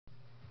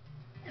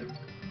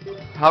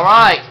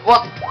Alright,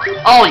 what?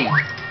 Oh, you.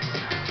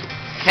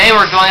 Okay,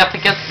 we're going up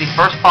against the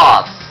first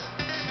boss.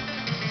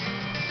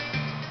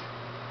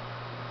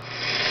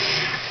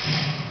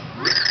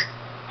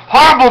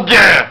 Horrible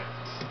dear!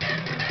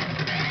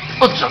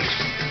 Oh, chunks.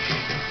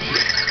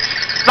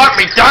 Knock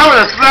me down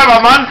with a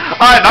slam, man!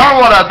 I never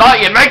would have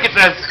thought you'd make it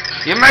this.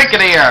 You make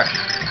it here.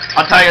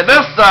 I'll tell you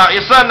this,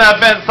 you shouldn't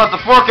have been such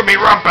a fork in me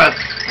rumpus.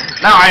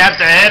 Now I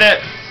have to hit it.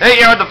 Hit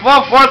you with the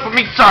full force with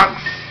me chunks.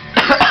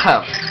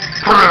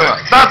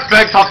 That's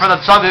big tough for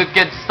the chunk who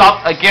gets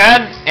stuffed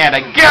again and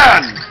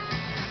again.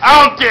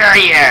 How dare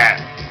you!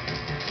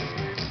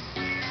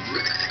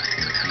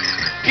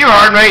 You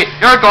heard me.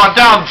 You're going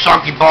down,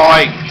 chunky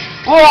boy.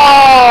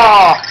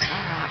 Whoa!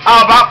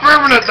 How about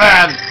proving it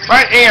then?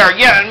 Right here,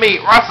 you and me,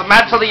 wrestle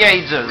match of the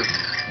ages.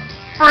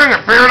 Bring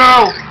it,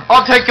 Beardo!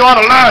 I'll take you on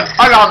a ledge.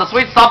 I got the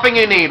sweet stuffing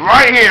you need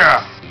right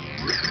here.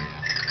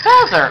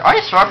 Bowser, are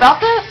you sure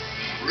about this?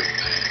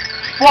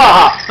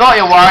 Wah! Don't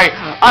you worry.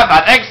 I've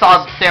had egg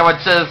sauce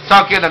sandwiches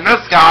chunkier than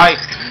this guy.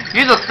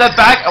 You just sit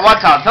back and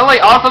watch how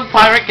Tilly Awesome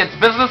Tyrant gets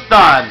business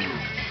done.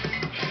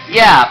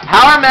 Yeah,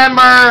 power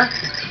member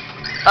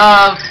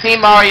of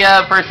Team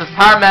Mario versus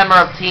power member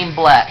of Team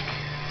Black.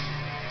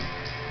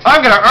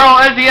 I'm gonna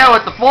hurl into you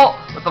with the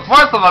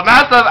force of a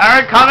massive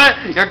iron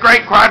comet, your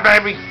great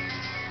crybaby.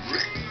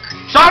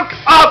 Chunk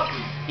up!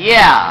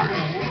 Yeah.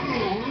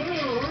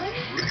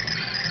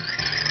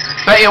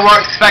 Bet you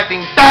weren't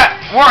expecting that,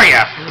 were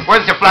ya?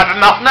 Where's your flat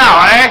enough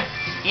now, eh?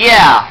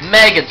 Yeah,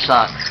 Mega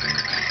Chunks.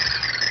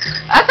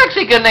 That's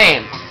actually a good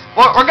name.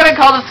 We're gonna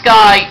call this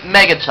guy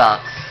Mega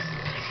Chunks.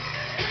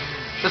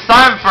 It's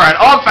time for an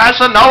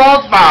old-fashioned,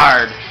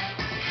 no-holds-barred.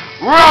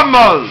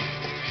 Rumble!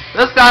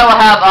 This guy will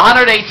have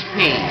 100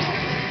 HP.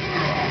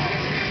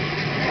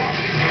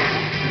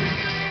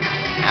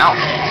 Ow.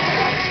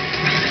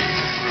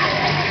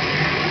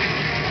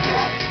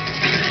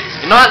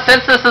 You know what?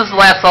 Since this is the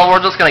last level, we're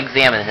just gonna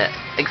examine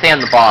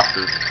the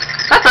bosses.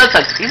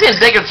 That's he's getting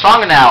bigger and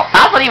stronger now.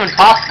 How's that even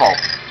possible?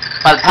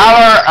 By the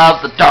power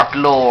of the Dark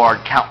Lord,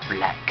 Count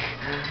Black.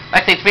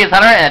 Max HP is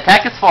 100 and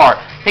attack is 4.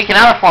 He can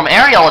now perform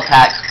aerial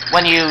attacks.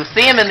 When you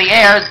see him in the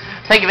air,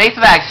 take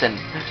evasive action.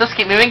 Just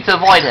keep moving to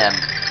avoid him.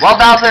 Well,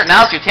 Bowser,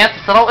 now's your chance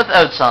to settle with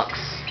O-Chunks.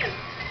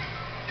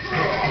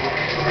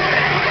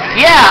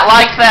 Yeah,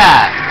 like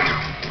that.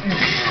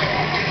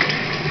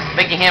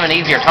 Making him an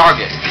easier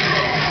target.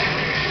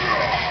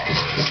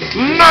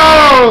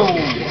 No!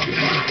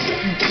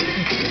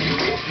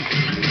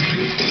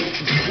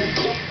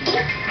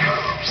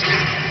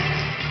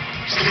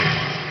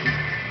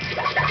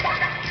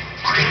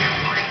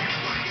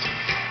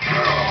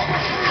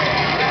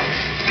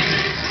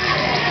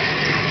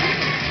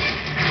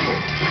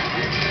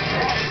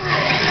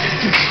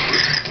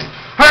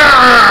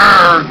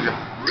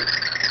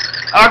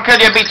 How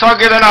could you be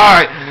stronger than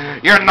I?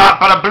 You're not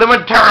but a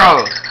bloomin'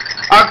 turtle.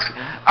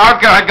 How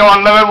can I go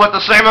on living with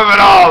the shame of it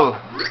all?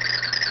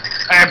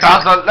 Hey,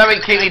 Bowser, let me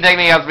keep me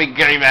dignity as me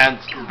giddy man.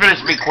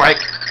 Finish me quick.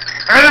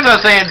 Isn't no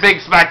saying big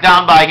smack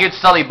down by a huge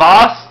silly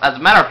boss? As a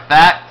matter of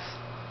fact.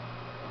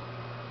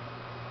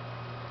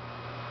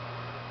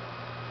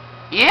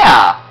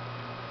 Yeah.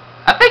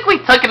 I think we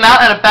took him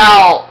out at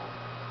about...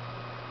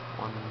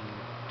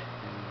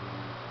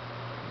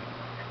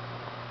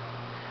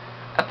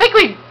 I think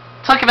we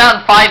took him out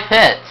in 5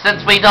 hits,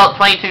 since we dealt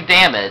 22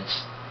 damage.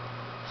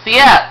 So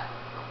yeah,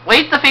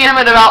 we defeat him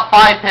in about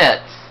 5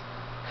 hits.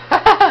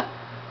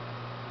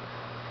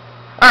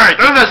 Alright,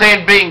 there's no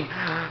saying being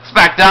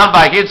smacked down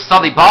by a huge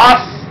stealthy boss.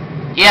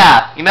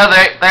 Yeah, you know,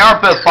 they are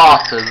both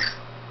bosses.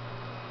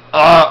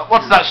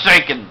 What's that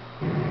shaking?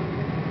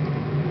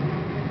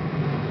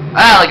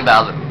 Ah, look at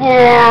Bowser.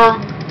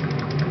 Warg!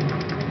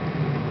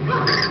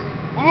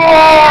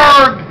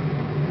 Warg!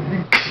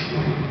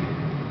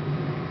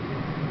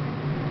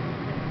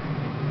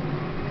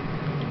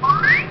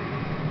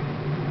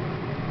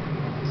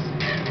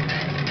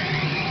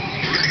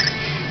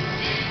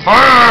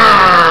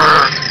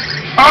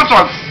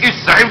 O-Chunks, you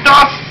saved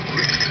us?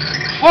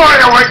 What are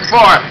you waiting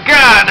for? Get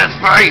out of this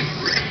place!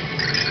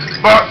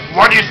 But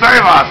why'd you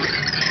save us?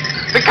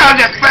 Because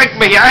you faked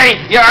me,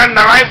 eh? You earned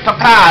the right to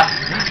pass.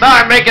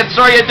 Now I'm making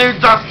sure you do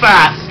just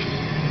that.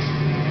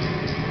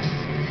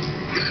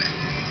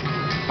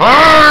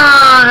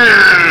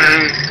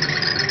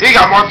 You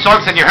got more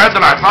chunks in your head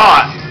than I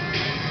thought.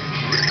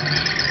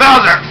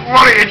 Bowser,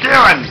 what are you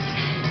doing?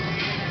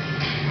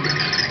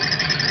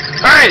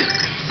 Hey,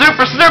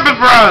 Super Snippet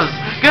Bros!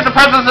 Get the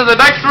presents in the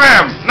next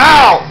room!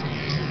 Now!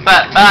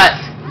 But...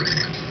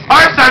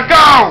 I said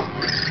go!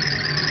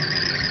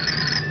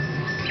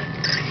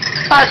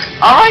 But,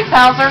 alright,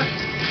 Bowser.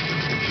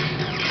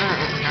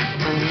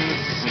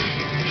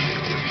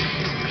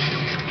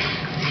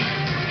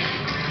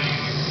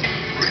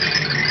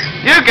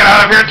 You get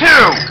out of here,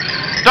 too!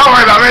 Don't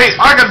worry about me!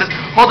 I can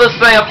hold this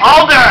thing up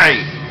all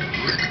day!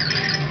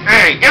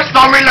 Hey, you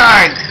stole me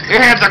line! Your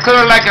hands are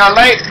clear like a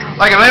lay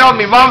on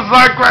me mom's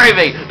like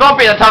gravy! Don't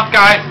be a tough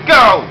guy!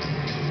 Go!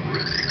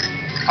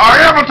 I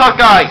am a tough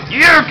guy!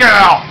 You get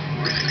out!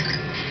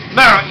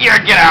 No, you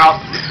get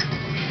out!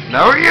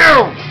 No,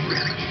 you!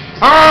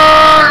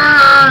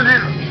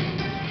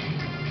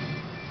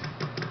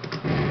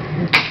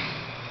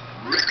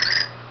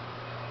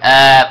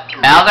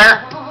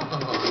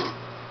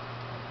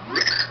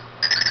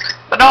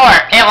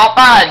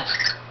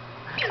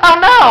 Oh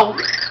no!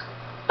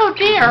 Oh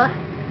dear!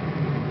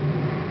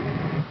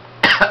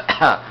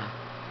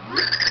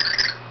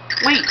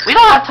 We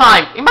don't have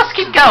time! We must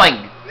keep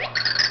going!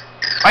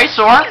 Are you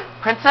sure,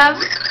 Princess?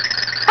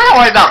 I don't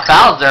worry about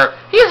Bowser.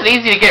 He isn't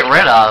easy to get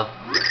rid of.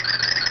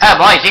 Oh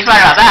boy, she's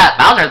right about that.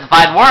 Bowser's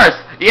find worse.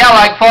 Yeah,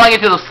 like falling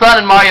into the sun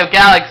in Mario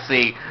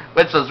Galaxy,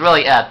 which was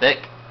really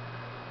epic.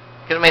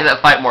 Could have made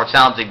that fight more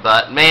challenging,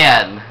 but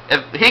man,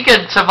 if he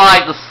could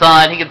survive the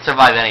sun, he could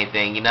survive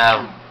anything, you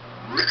know.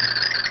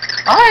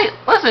 Alright,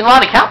 let's move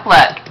on to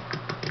Complex.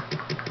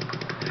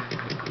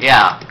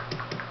 Yeah.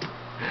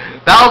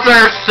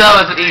 Bowser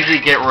so isn't easy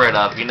to get rid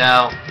of, you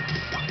know.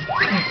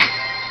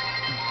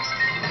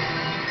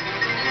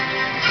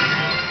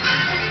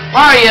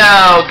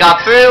 Mario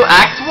got through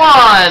Act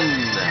 1!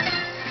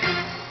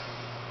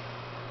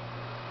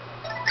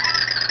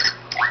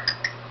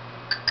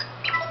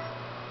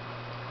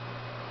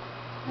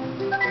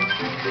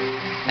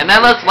 An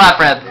endless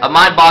labyrinth of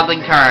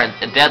mind-boggling turns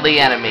and deadly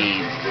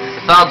enemies.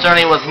 The final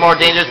journey was more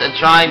dangerous and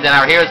trying than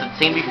our heroes had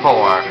seen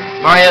before.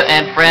 Mario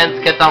and friends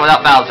kept on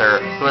without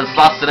Bowser, who was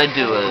lost in a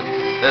duel.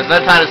 There was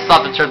no time to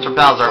stop to search for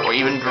Bowser or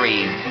even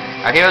grieve.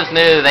 Our heroes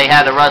knew they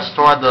had to rush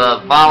toward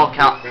the final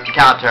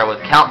encounter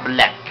with Count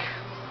Bleck.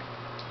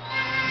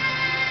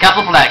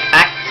 Castle Bleck,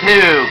 Act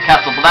 2,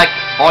 Castle Bleck,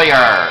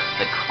 Foyer,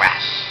 The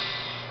Crash.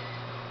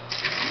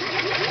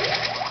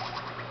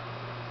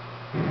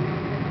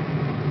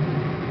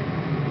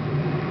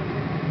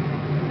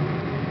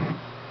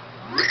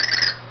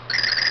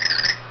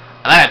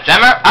 Another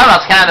gemmer? I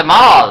lost count of them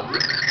all.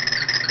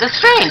 It's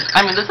strange.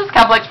 I mean, this is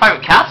Count Bleck's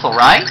private castle,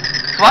 right?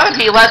 So why would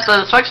he let the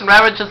destruction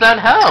ravage his own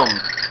home?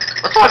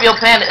 What sort of evil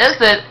plan is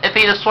it if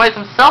he destroys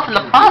himself in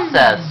the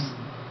process?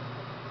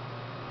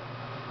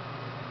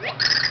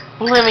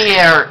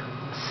 Lumiere,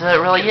 so it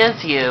really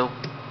is you.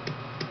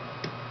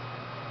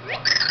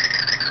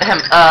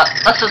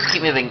 Let's just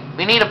keep moving.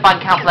 We need to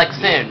find Count Bleck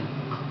soon.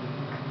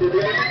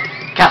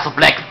 Castle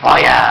Bleck,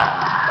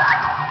 fire!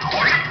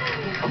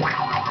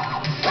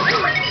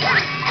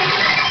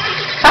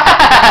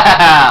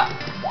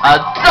 A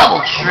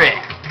double trick!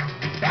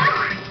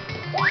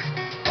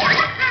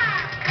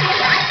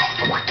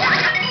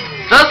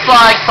 Just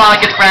like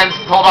Sonic and Friends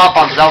pulled off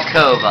on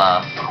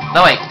Zelkova.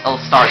 No wait, oh,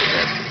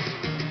 Starship.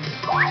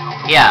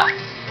 Yeah,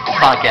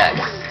 Sonic X.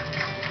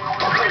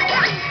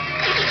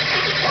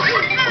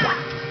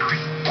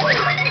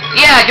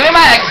 Yeah, give me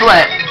my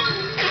excellent!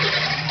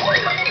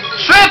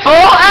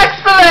 Triple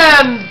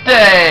excellent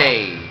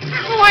day!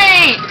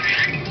 Sweet!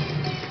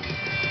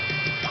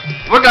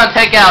 We're gonna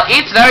take out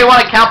each and every one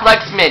of Count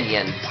Bleck's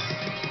minions.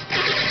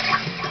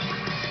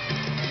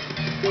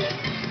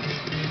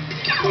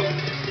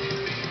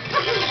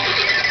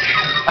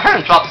 I heard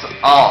him drop some.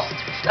 Oh,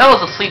 that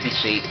was a sleepy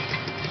sheep.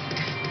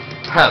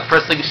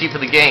 First sleepy sheep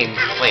of the game.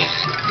 Wait.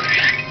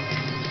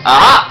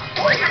 Aha!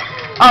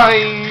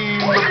 I'm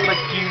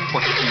like you,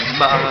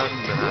 Pokemon.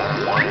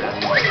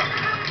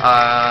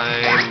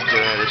 I'm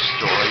gonna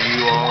destroy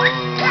you all.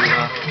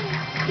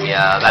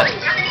 Yeah, that's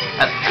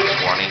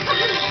corny.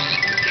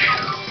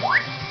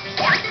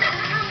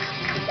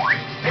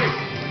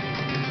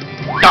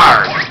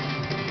 Darn!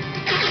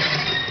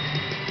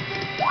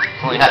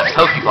 Only had a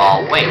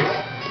Pokeball. Wait.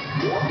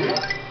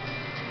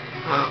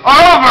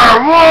 Over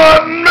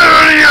 1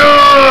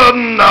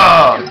 million!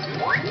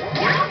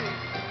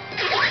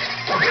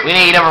 We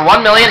need over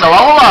 1 million to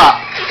level up.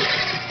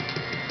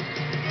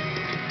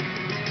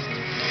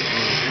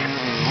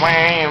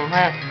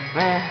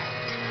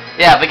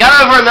 Yeah, if we got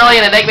over 1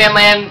 million in Eggman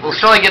Land, we'll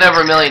surely get over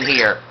 1 million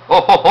here.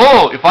 Oh ho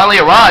ho! You finally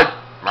arrived,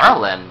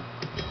 Merlin.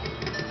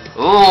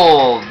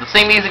 Ooh, the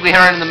same music we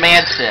heard in the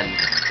mansion.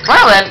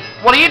 Merlin,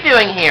 what are you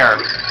doing here?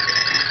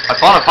 I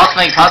found a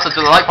fascinating passage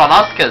to the life on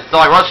Oscus, so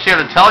I rushed here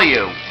to tell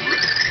you.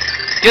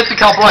 Get to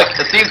Count Bleck.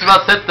 It seems you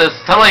must hit this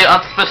totally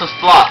unsuspicious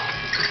block.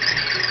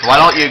 So why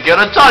don't you get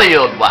a tiny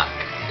old whack?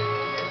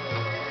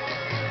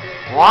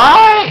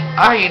 Why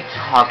are you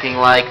talking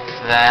like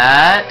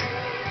that?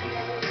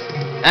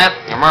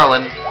 You're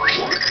Merlin.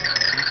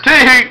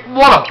 Tee,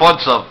 what a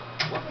bunch of...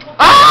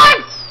 Ah!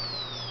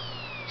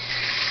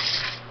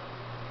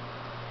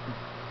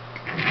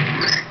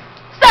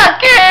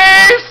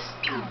 Suckers!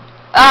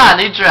 Ah,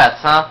 new dress,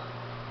 huh?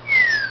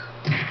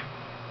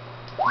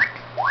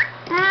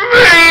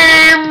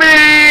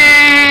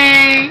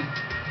 Me!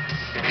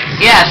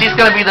 Yeah, she's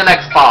gonna be the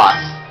next boss.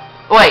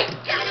 Wait.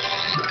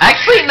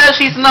 Actually, no,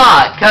 she's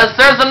not, because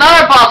there's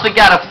another boss we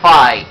gotta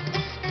fight.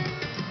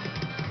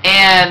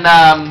 And,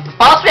 the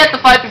boss we have to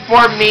fight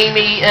before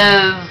Mimi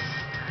is...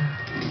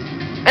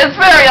 It's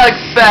very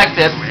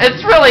unexpected.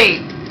 It's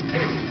really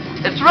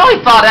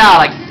thought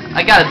out,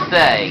 I gotta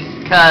say.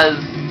 Because,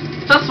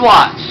 just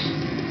watch.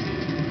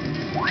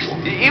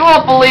 You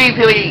won't believe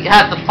who he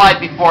has to fight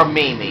before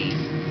Mimi.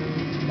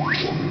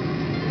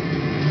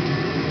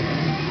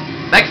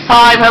 Next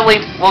time, hopefully,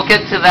 we'll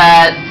get to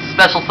that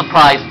special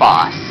surprise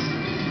boss.